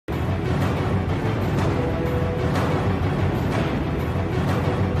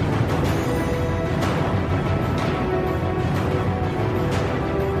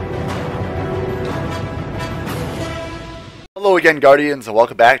Hello again, Guardians, and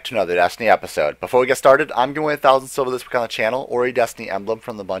welcome back to another Destiny episode. Before we get started, I'm giving away 1,000 silver this week on the channel, or a Destiny emblem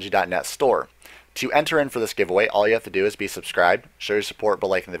from the Bungie.net store. To enter in for this giveaway, all you have to do is be subscribed, show your support by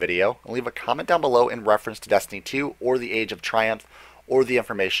liking the video, and leave a comment down below in reference to Destiny 2, or the Age of Triumph, or the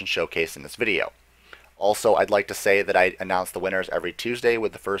information showcased in this video. Also, I'd like to say that I announce the winners every Tuesday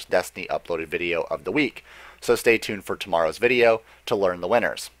with the first Destiny uploaded video of the week, so stay tuned for tomorrow's video to learn the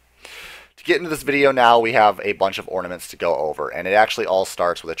winners. To get into this video now, we have a bunch of ornaments to go over, and it actually all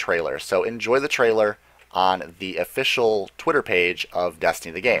starts with a trailer. So enjoy the trailer on the official Twitter page of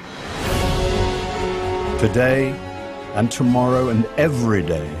Destiny the Game. Today and tomorrow and every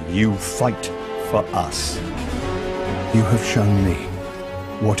day you fight for us. You have shown me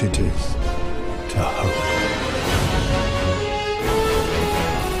what it is to hope.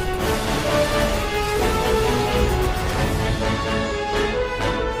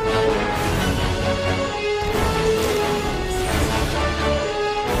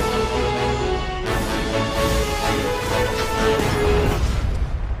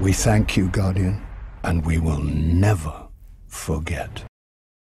 We thank you, Guardian, and we will never forget.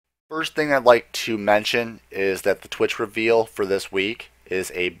 First thing I'd like to mention is that the Twitch reveal for this week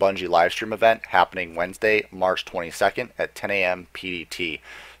is a Bungie livestream event happening Wednesday, March 22nd at 10 a.m. PDT.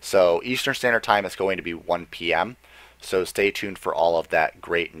 So Eastern Standard Time is going to be 1 p.m. So stay tuned for all of that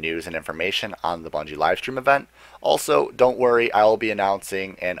great news and information on the Bungie livestream event. Also, don't worry, I will be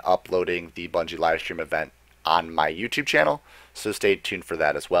announcing and uploading the Bungie livestream event on my YouTube channel, so stay tuned for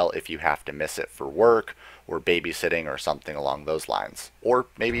that as well if you have to miss it for work or babysitting or something along those lines, or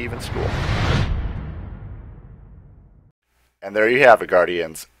maybe even school. And there you have it,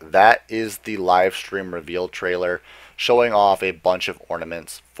 Guardians. That is the live stream reveal trailer showing off a bunch of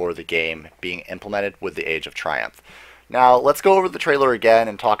ornaments for the game being implemented with the Age of Triumph. Now let's go over the trailer again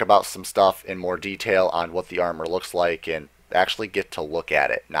and talk about some stuff in more detail on what the armor looks like and actually get to look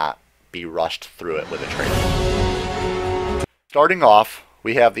at it, not be rushed through it with a trailer. Starting off,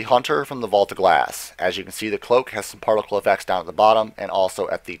 we have the Hunter from the Vault of Glass. As you can see, the cloak has some particle effects down at the bottom and also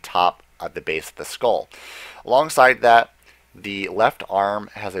at the top at the base of the skull. Alongside that, the left arm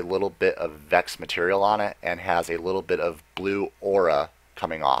has a little bit of Vex material on it and has a little bit of blue aura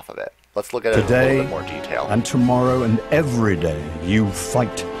coming off of it. Let's look at it in a little bit more detail. And tomorrow and every day you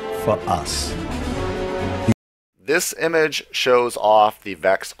fight for us. This image shows off the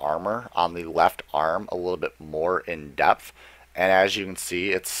Vex armor on the left arm a little bit more in depth, and as you can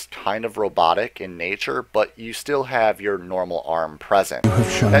see, it's kind of robotic in nature, but you still have your normal arm present.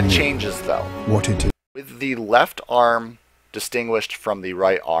 That changes though. What it is. With the left arm distinguished from the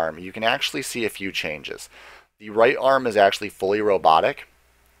right arm, you can actually see a few changes. The right arm is actually fully robotic,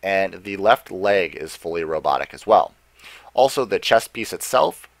 and the left leg is fully robotic as well. Also, the chest piece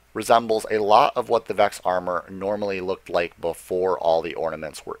itself resembles a lot of what the Vex armor normally looked like before all the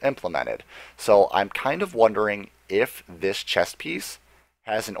ornaments were implemented. So I'm kind of wondering if this chest piece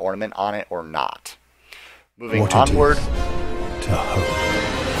has an ornament on it or not. Moving onward,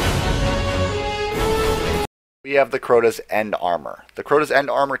 we have the Crota's End armor. The Crota's End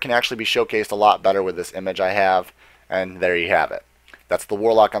armor can actually be showcased a lot better with this image I have, and there you have it. That's the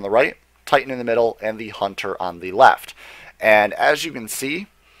Warlock on the right, Titan in the middle, and the Hunter on the left. And as you can see,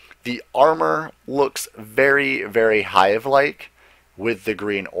 the armor looks very, very Hive-like. With the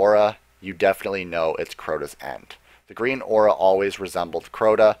green aura, you definitely know it's Crota's End. The green aura always resembled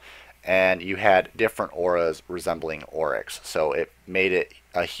Crota, and you had different auras resembling Oryx. So it made it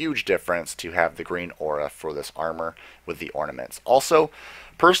a huge difference to have the green aura for this armor with the ornaments. Also,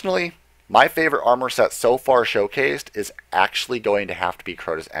 personally, my favorite armor set so far showcased is actually going to have to be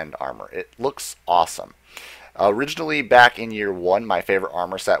Crota's End armor. It looks awesome. Originally, back in year 1, my favorite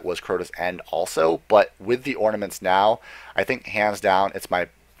armor set was Crota's End also, but with the ornaments now, I think hands down it's my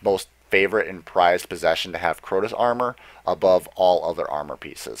most favorite and prized possession to have Crota's armor above all other armor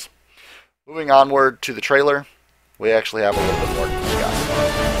pieces. Moving onward to the trailer, we actually have a little bit more to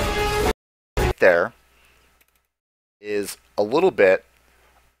discuss. Right there is a little bit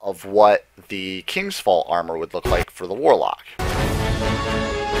of what the King's Fall armor would look like for the Warlock.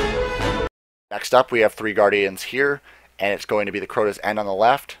 Next up, we have 3 Guardians here, and it's going to be the Crota's End on the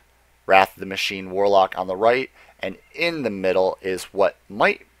left, Wrath of the Machine Warlock on the right, and in the middle is what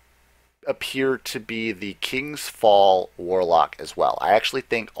might appear to be the King's Fall Warlock as well. I actually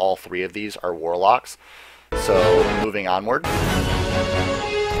think all 3 of these are Warlocks. So, moving onward.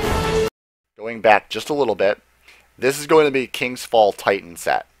 Going back just a little bit, this is going to be King's Fall Titan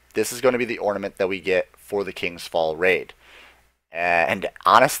set. This is going to be the ornament that we get for the King's Fall raid. And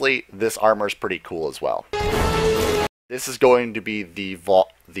honestly, this armor is pretty cool as well. This is going to be the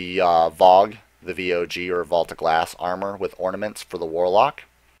Vogue the VOG or Vault of Glass armor with ornaments for the Warlock.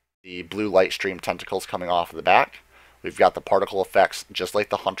 The blue light stream tentacles coming off of the back. We've got the particle effects just like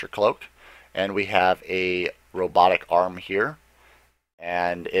the Hunter Cloak. And we have a robotic arm here.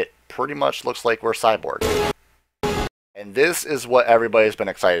 And it pretty much looks like we're cyborg. And this is what everybody's been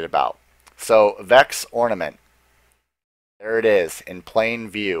excited about. So, Vex Ornament. There it is, in plain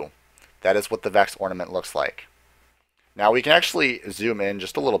view. That is what the Vex Ornament looks like. Now we can actually zoom in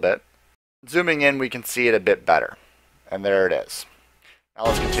just a little bit. Zooming in, we can see it a bit better. And there it is. Now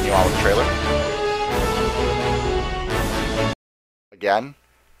let's continue on with the trailer. Again,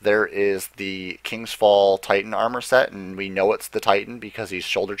 there is the King's Fall Titan armor set, and we know it's the Titan because he's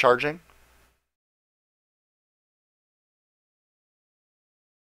shoulder charging.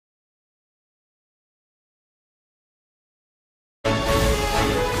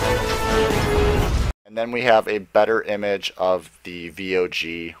 And then we have a better image of the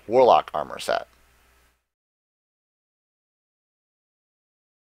VOG Warlock armor set.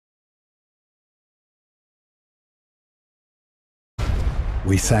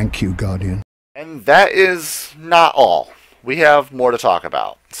 We thank you, Guardian. And that is not all. We have more to talk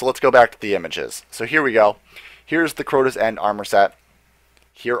about. So let's go back to the images. So here we go. Here's the Crota's End armor set.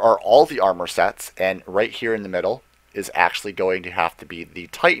 Here are all the armor sets, and right here in the middle is actually going to have to be the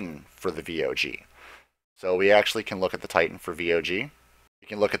Titan for the VOG. So we actually can look at the Titan for VOG. We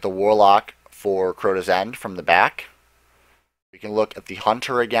can look at the Warlock for Crota's End from the back. We can look at the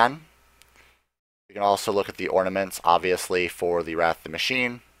Hunter again. We can also look at the ornaments, obviously, for the Wrath of the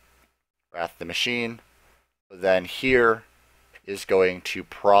Machine. Wrath of the Machine. But then here is going to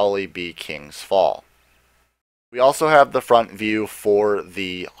probably be King's Fall. We also have the front view for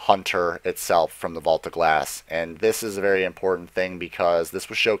the Hunter itself from the Vault of Glass. And this is a very important thing because this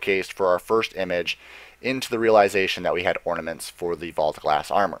was showcased for our first image into the realization that we had ornaments for the Vault of Glass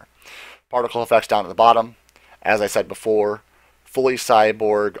armor. Particle effects down at the bottom. As I said before, fully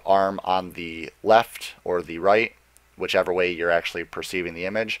cyborg arm on the left or the right, whichever way you're actually perceiving the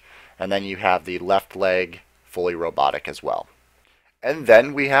image. And then you have the left leg fully robotic as well. And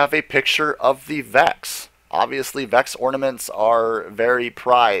then we have a picture of the Vex. Obviously, Vex ornaments are very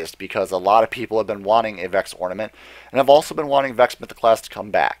prized because a lot of people have been wanting a Vex ornament and have also been wanting Vex Mythoclast to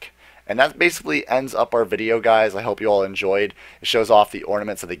come back. And that basically ends up our video, guys. I hope you all enjoyed. It shows off the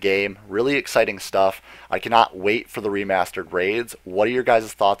ornaments of the game. Really exciting stuff. I cannot wait for the remastered raids. What are your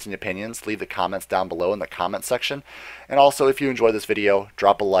guys' thoughts and opinions? Leave the comments down below in the comment section. And also, if you enjoyed this video,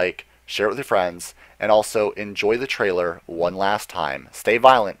 drop a like, share it with your friends, and also enjoy the trailer one last time. Stay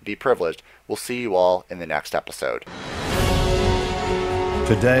violent, be privileged. We'll see you all in the next episode.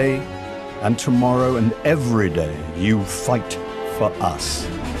 Today and tomorrow and every day, you fight for us.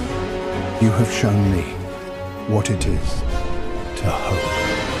 You have shown me what it is to hope.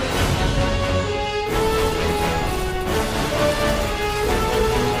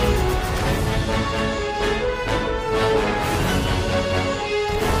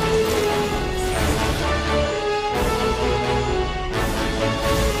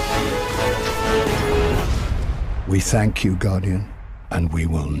 We thank you, Guardian, and we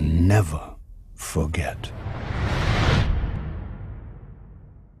will never forget.